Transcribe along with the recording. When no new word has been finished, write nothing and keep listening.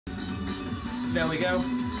There we go.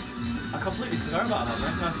 I completely forgot about that,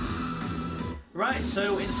 didn't I? Right,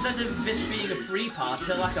 so instead of this being a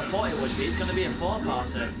 3-parter like I thought it would be, it's going to be a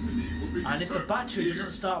 4-parter. And if the battery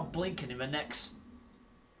doesn't start blinking in the next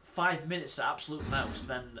 5 minutes at absolute most,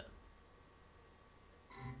 then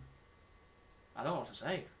I don't know what to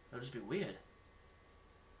say. It'll just be weird.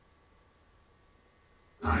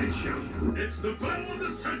 I shall. It's the battle of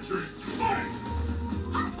the century. Fight!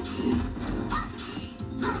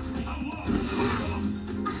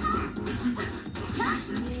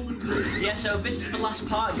 Yeah, so this is the last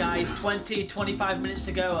part, guys. 20-25 minutes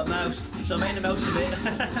to go at most. So make the most of it.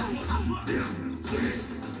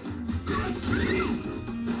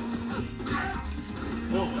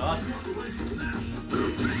 Oh god.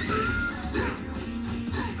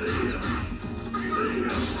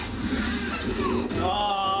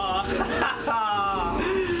 Oh.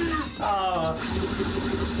 Oh.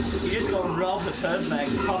 You just got robbed the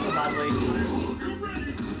perfect, proper badly.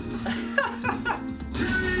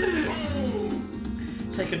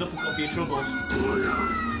 Take an uppercut for your troubles.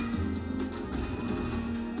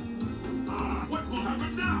 What will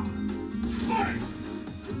happen now? Fight!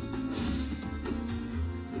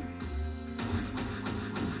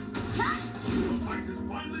 The fight has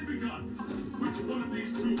finally begun. Which one of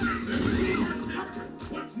these two can live?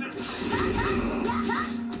 What's next?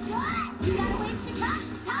 You gotta waste the time.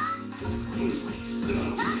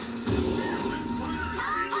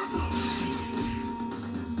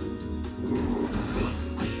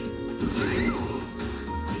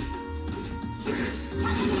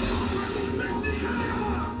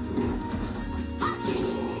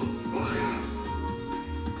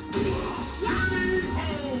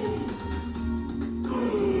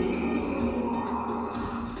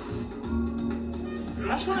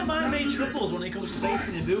 That's one of my main troubles when it comes to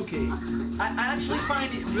facing Ibuki. I actually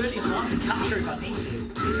find it really hard to capture if I need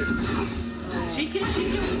to. She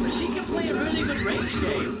can play a really good range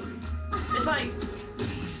game. It's like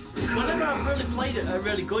whenever I've really played a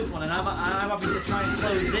really good one and I'm having to try and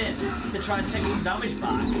close in to try and take some damage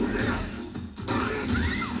back.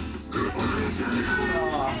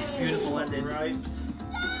 Oh, beautiful ending, right?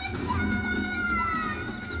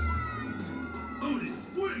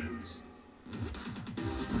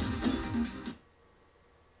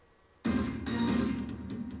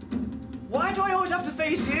 Why do I always have to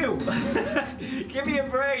face you? Give me a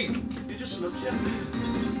break. He just loves you.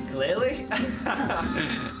 Clearly.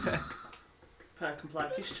 Comply.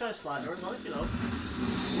 Just try to slide her, not if you know.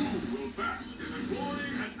 Who will bask in the glory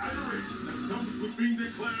and adoration that comes with being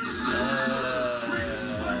declared?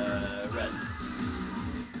 Red.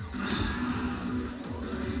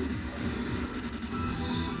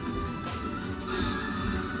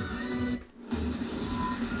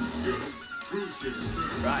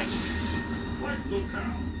 Right. Right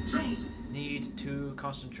locale chosen. Need to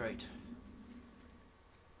concentrate.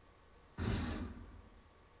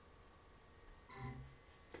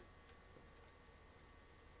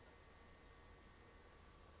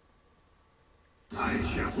 I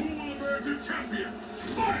shall. Who will emerge a champion?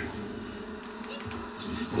 Fight!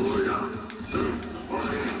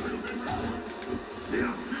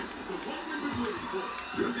 Yeah. This is the one we've been waiting for.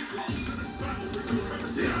 The ultimate battle between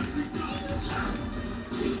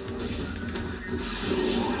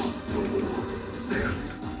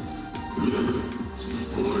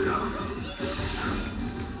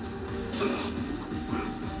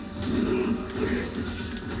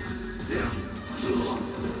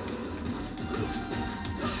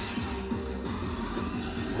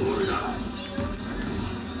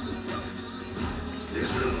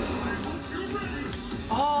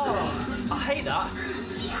Oh, I hate that.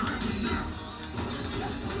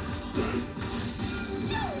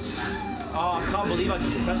 Oh, I can't believe I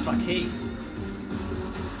just pressed that key.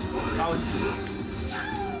 That was...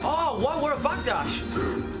 Oh, what? We're a backdash.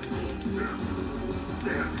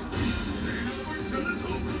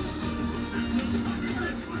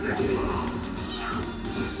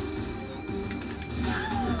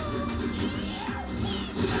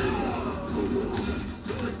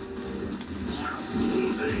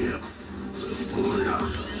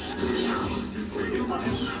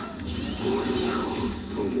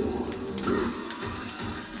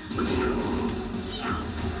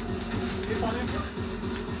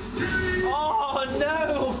 Oh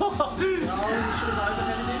no!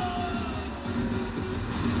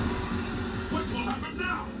 what will happen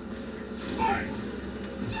now? Fight!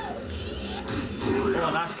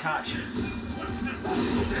 Oh, nice catch.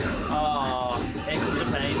 Oh, here comes the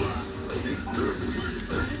pain.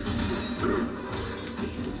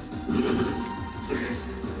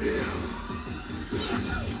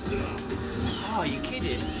 Oh, are you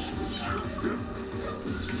kidding?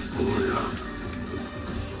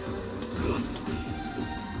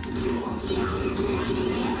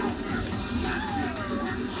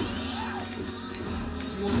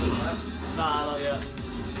 Nah, not yet.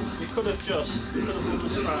 We could have won the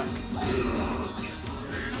track.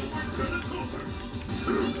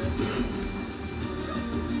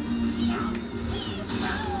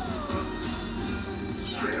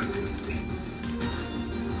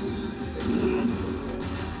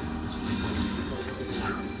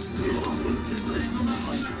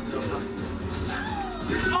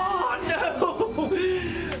 Oh no!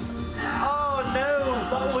 Oh no!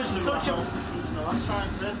 That was such a...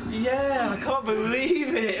 Yeah, I can't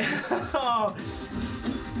believe it!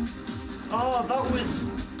 Oh, that was...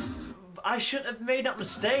 I shouldn't have made that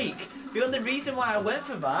mistake. The only reason why I went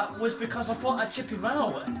for that was because I thought I'd chip him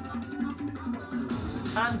out.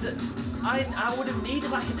 And I would have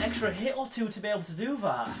needed like an extra hit or two to be able to do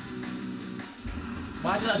that.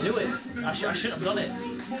 Why did I do it? I shouldn't have done it.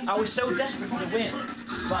 I was so desperate for the win,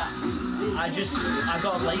 but I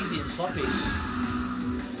got lazy and sloppy.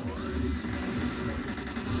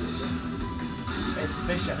 It's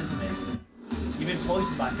fish, isn't it? You've been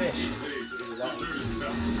poisoned by fish.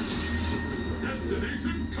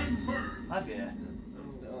 Destination confirmed. Have you?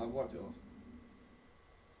 No, I've worked it off.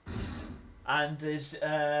 And is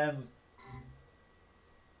I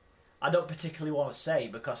don't particularly want to say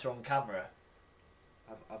because they're on camera.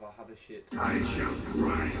 Have I had a shit? I shall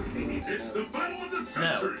grind. It's the battle of the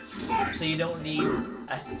century. No. So you don't need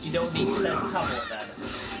said tablet then.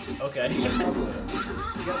 Okay. You got a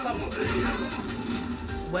tablet?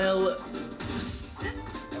 Well,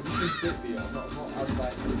 I've just been sick for you. I'm not as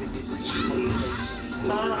like the biggest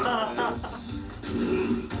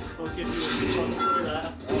I'll give you a sponsor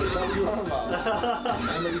there. Oh, is that what you're on about?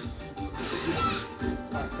 At least...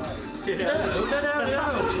 No.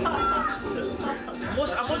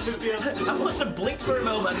 I must have blinked for a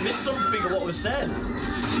moment and missed something of what was said.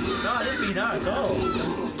 No, I didn't mean that at all.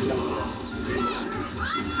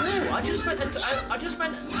 No, I just meant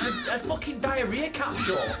a fucking diarrhea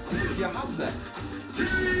capsule. Do you have that?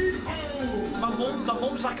 My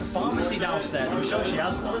mum's like a pharmacy downstairs. I'm sure she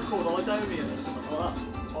has one. They're called Idonia or something like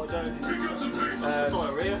that.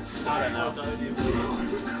 Diarrhea. I don't know.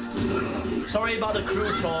 Sorry about the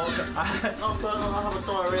crew talk. I have a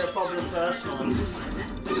diarrhea problem personally.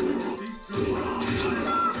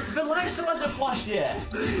 The light still hasn't flashed yet.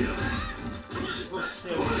 Let's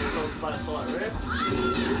talk about diarrhea.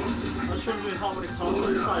 I shouldn't have been how many times I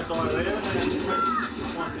decided diarrhea and then it's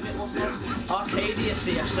 1 minute or so. Arcadia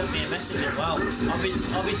CF sent me a message as well.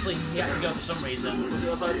 Obviously he had to go for some reason. Was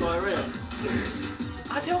it about diarrhea?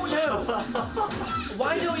 I don't know.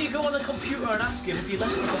 Why don't you go on the computer and ask him if he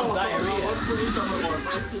left because of diarrhea?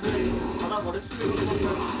 I don't want it to be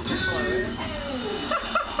diarrhea.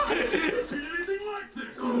 Anything like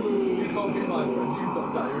this? You can't be my friend, you've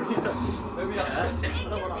got diarrhea. Maybe I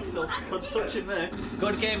don't want that filthy cunt touching me.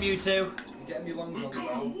 Good game, you two. You're getting me lungs on the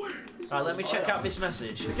ground. Right, let me check out this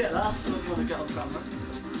message. Forget that, so you want to get on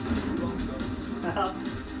camera.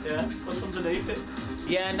 Yeah, what's underneath it?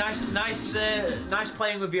 Yeah, nice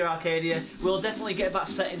playing with your Arcadia. We'll definitely get that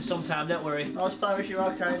set in sometime, don't worry. Nice play with your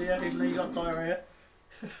Arcadia, even though you got diarrhea.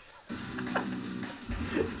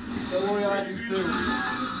 Don't worry, I do too.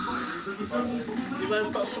 You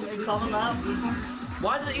both got something in common now.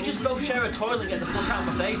 Why didn't you just both share a toilet and get the fuck out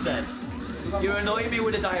of my face then? You're annoying me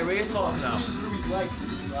with a diarrhea talk now. Through his legs.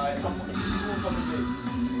 Right, I'm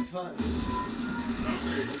it's fine.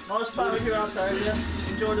 Nice play with your Arcadia.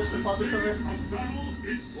 Enjoy the suppository.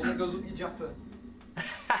 Woman goes up your japper.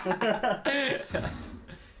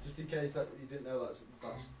 Just in case that you didn't know that's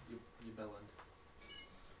your bell end.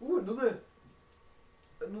 Ooh, another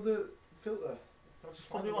filter. That's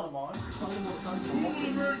probably one of mine.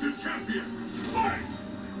 Emergent champion. Fight!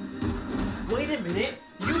 Wait a minute,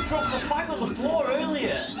 you dropped the bag on the floor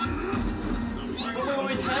earlier. When we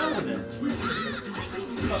were in town.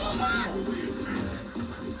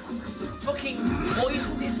 Fucking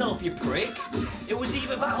poisoned yourself, you prick. It was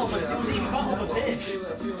even that of a fish.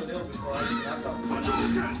 Feeling ill before I even had that.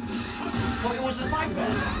 So it was a bag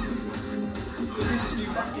then. You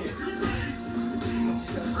back here.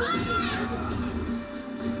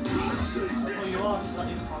 Oh, you are?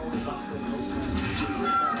 That is how old that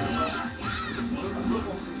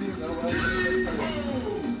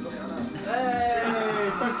Hey,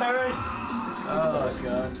 Fred Perry! Oh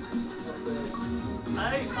god.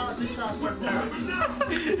 Hey, can't this sound Fred Perry?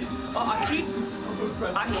 Oh,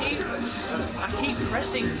 I keep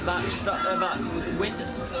pressing that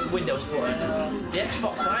Windows button. The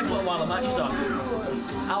Xbox Live button while the match is on.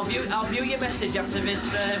 I'll view your message after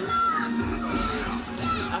this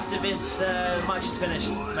match is finished,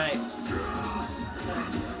 mate.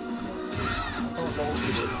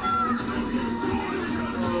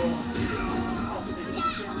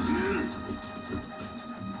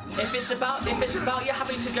 If it's about you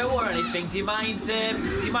having to go or anything, do you mind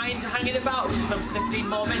hanging about just for 15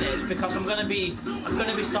 more minutes? Because I'm gonna be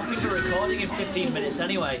stopping the recording in 15 minutes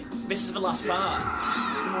anyway. This is the last part.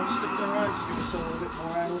 You want to stick around to give us all a bit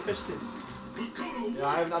more anal fisting? Yeah, I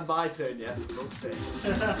haven't had my turn yet. For fuck's sake.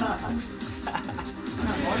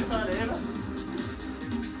 My side here.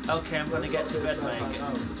 Okay, I'm gonna get to bed, mate.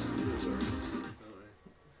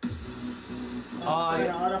 I'd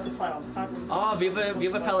have to play on pad. Oh, the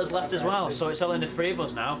other fella's left as well, so it's only the three of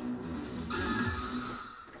us now.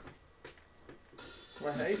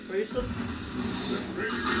 Well, hey, threesome.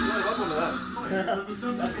 I've got one of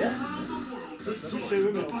them. Yeah. Two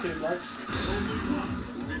women or two blokes.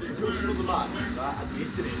 If it was another man, I'd be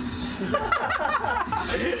hitting it.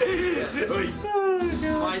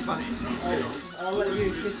 My funny. I'll let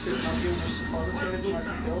you kiss it and I'll give him a suppositories and I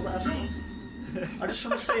can feel that. I just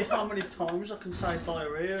want to see how many times I can say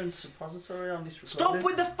diarrhea and suppository on this recording. Stop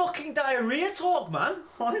with the fucking diarrhea talk, man.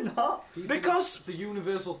 Why not? Because it's a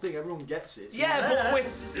universal thing, everyone gets it. So yeah, but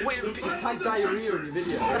we tag diarrhea in your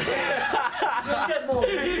video. You'll get more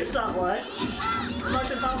views that way.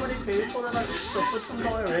 Imagine how many people have actually suffered from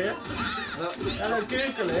diarrhea. And they'll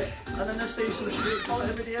Google it and then they'll see some Street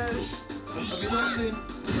Fighter videos. Have you not seen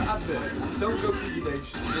the advert? Don't go through your day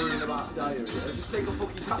worrying about diarrhea. Just take a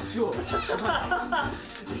fucking capsule.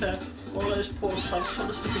 Yeah, all those poor sods trying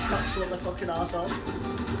to stick a capsule on their fucking arsehole.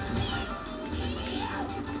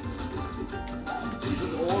 This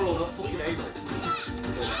is oral, not fucking anal.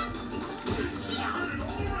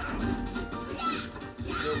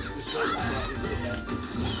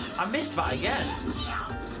 I missed that again.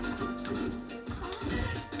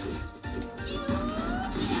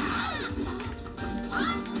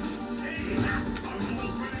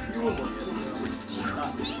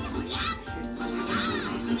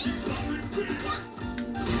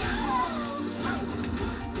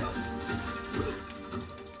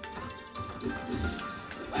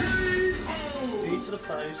 Knee to the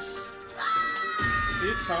face.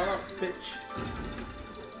 You tell that bitch.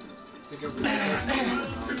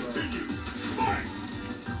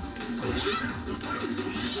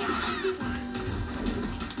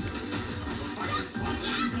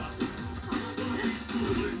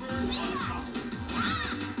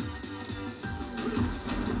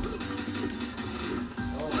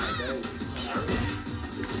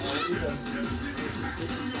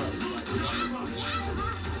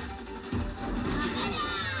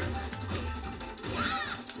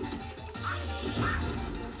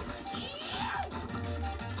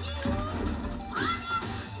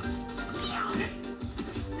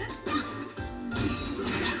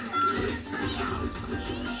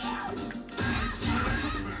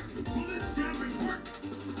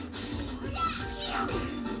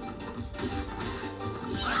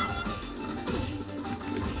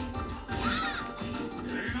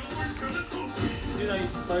 You know you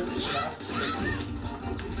can focus on that.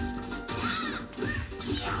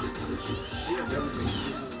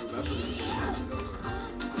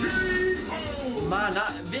 Man,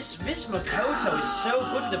 this Makoto is so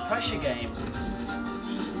good at the pressure game.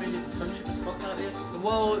 Just immediately punching the fuck out of you.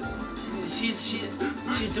 Well,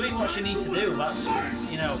 she's doing what she needs to do. That's,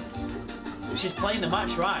 you know, she's playing the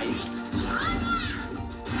match right.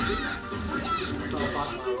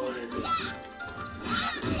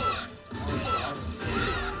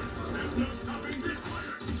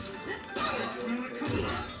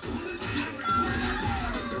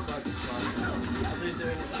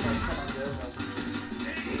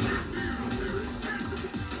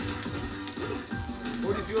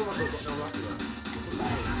 What do you feel like I've got no luck with that?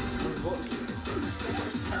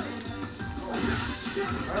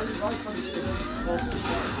 I only like trying to get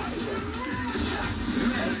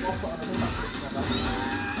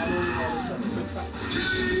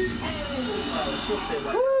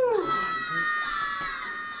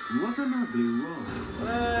What an ugly roll.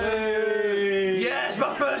 Hey! Yes,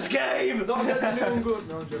 my first game! Not against anyone good.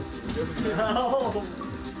 No, I'm joking. No!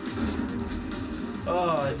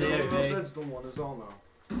 Oh dear me. Overmostheads done one as well now.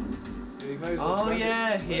 Oh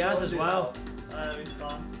yeah, he has as well. He's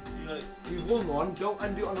gone. You've won one. Don't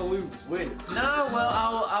end it on a lose. Win. No, well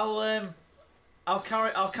I'll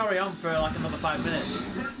carry on for like another 5 minutes.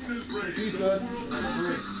 You said.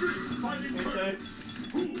 Me too.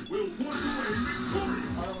 Who will walk away victorious?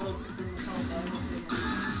 I don't want to bring myself down.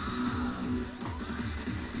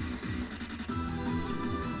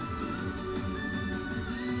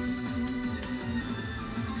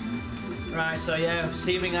 Right, so yeah,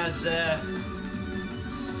 seeming as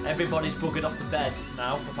everybody's buggered off the bed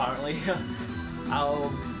now, apparently,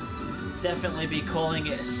 I'll definitely be calling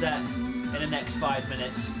it a set in the next 5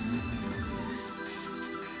 minutes.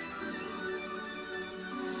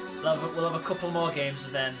 We'll have a couple more games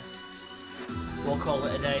and then we'll call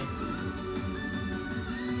it a day.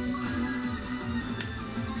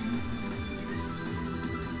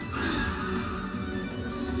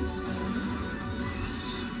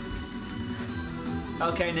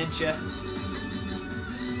 Okay, Nincha.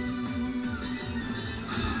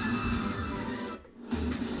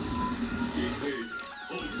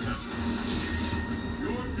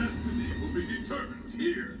 Your destiny will be determined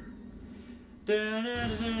here.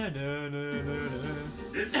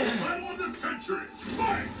 It's the battle of the century.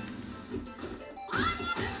 Fight!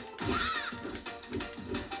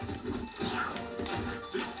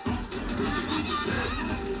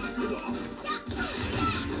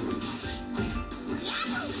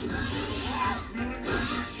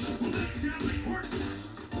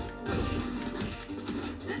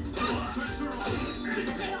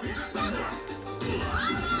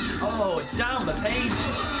 Oh, damn the pain!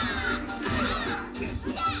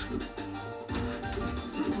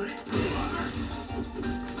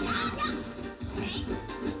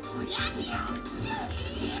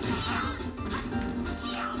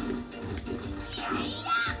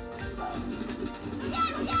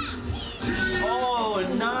 Oh,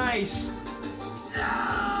 nice!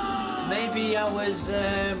 Maybe I was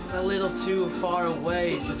a little too far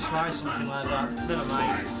away to try something like that. Never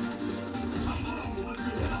mind.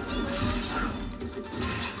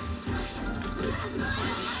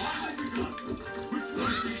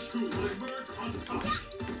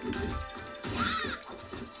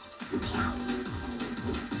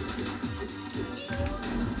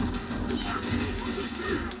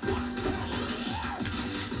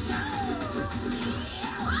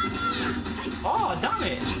 Oh, damn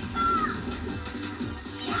it!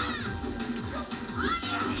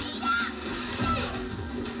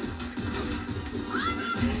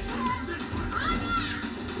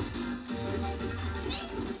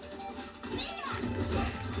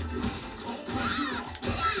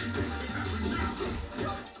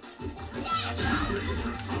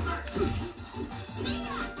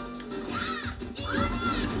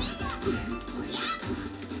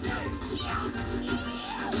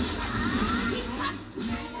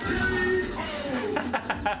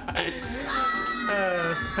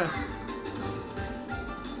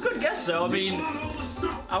 Good guess though, I mean,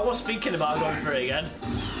 I was thinking about going for it again.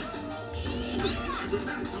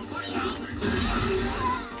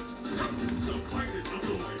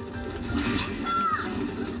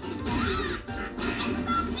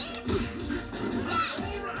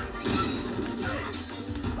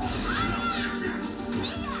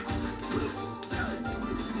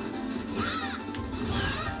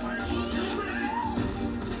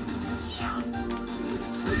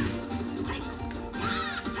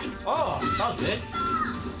 Oh, that was good.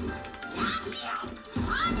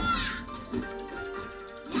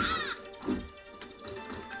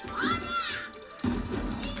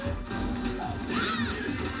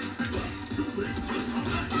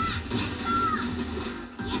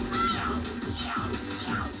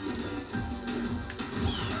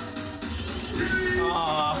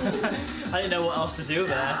 Oh, I didn't know what else to do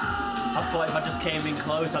there. I thought if I just came in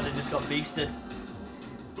close, I'd have just got beasted.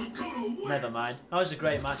 Never mind. That was a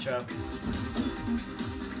great match, though.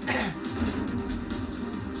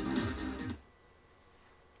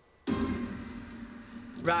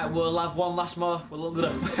 Right, we'll have one last more.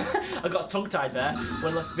 I got tongue-tied there.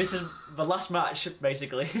 This is the last match,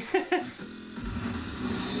 basically.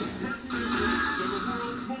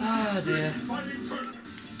 Ah, dear.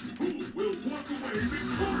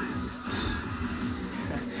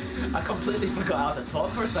 I completely forgot how to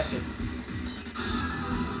talk for a second.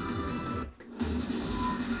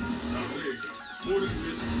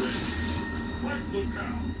 Fight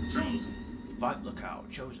locale chosen. Fight locale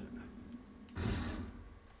chosen.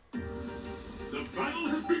 The battle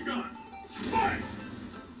has begun. Fight!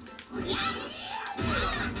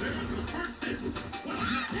 There's the first hit. What's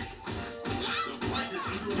next? The fight is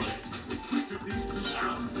underway. Which of these two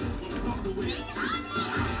rounds will walk away in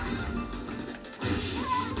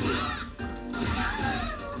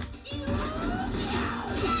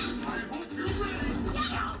I hope you're ready.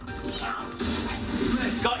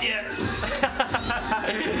 Got you!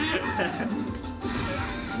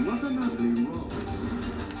 What an ugly roll.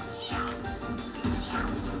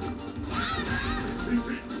 Is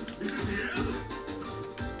it the end?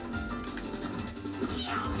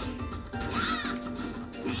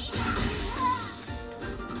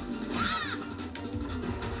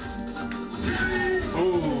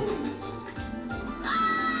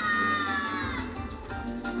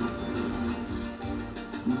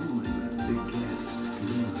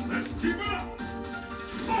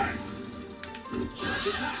 The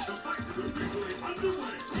fight is officially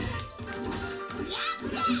underway.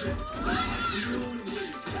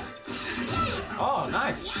 Oh,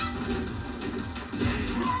 nice.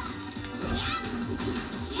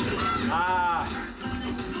 Ah.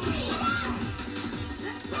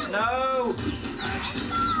 No.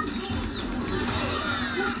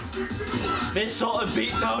 This sort of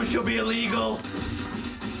beatdown should be illegal.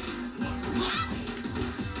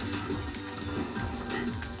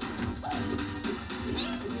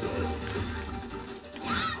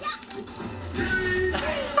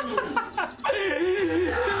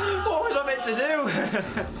 What was I meant to do?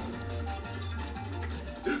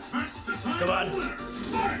 Come on.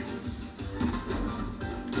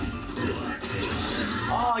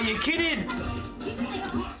 Oh, you're kidding?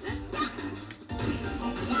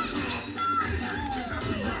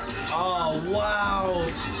 Oh, wow.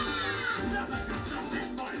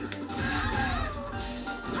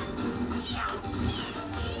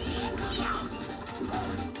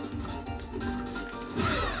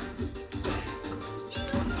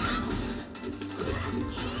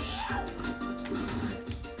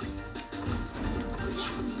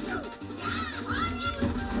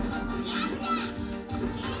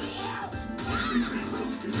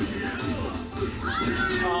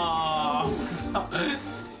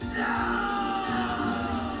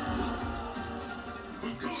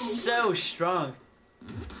 So strong.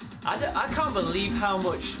 I can't believe how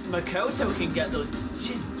much Makoto can get those.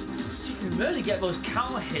 She can really get those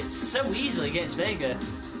counter hits so easily against Vega.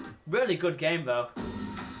 Really good game though.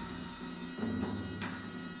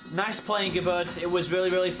 Nice playing you, bud. It was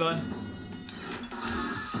really, really fun.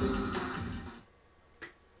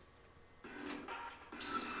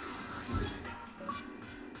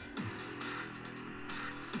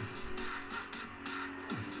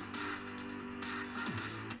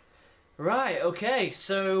 Right, okay,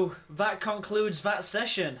 so that concludes that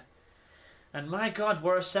session. And my god,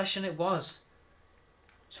 what a session it was.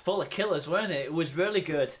 It's full of killers, weren't it? It was really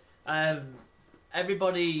good.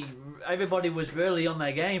 Everybody was really on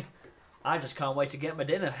their game. I just can't wait to get my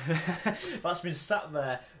dinner. That's been sat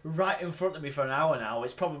there right in front of me for an hour now.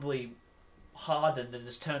 It's probably hardened and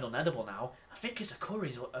is turned unedible now. I think it's a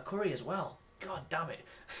curry as well. God damn it.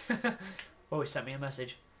 Oh, he sent me a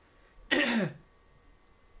message.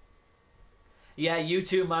 Yeah, you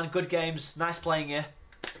too, man. Good games. Nice playing you.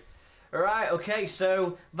 Right, okay,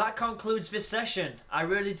 so that concludes this session. I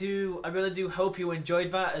really do hope you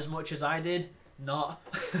enjoyed that as much as I did. Not.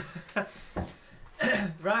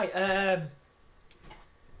 Right,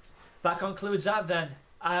 that concludes that then.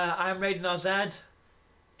 I'm Raiden RZ,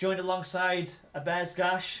 joined alongside A Bears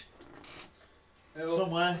Gash. Hello.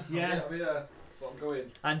 Somewhere, yeah. I'm here. But I'm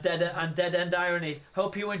going. And Dead End Irony.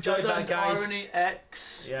 Hope you enjoyed that, guys. Dead End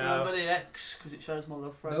IronyX. Yeah. Remember the X because it shows my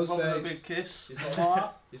love for No him. Give him a space. big kiss. He's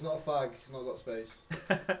not, he's not a fag. He's not got space.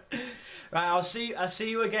 Right, I'll see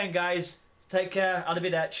you again, guys. Take care.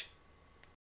 Arrivederci.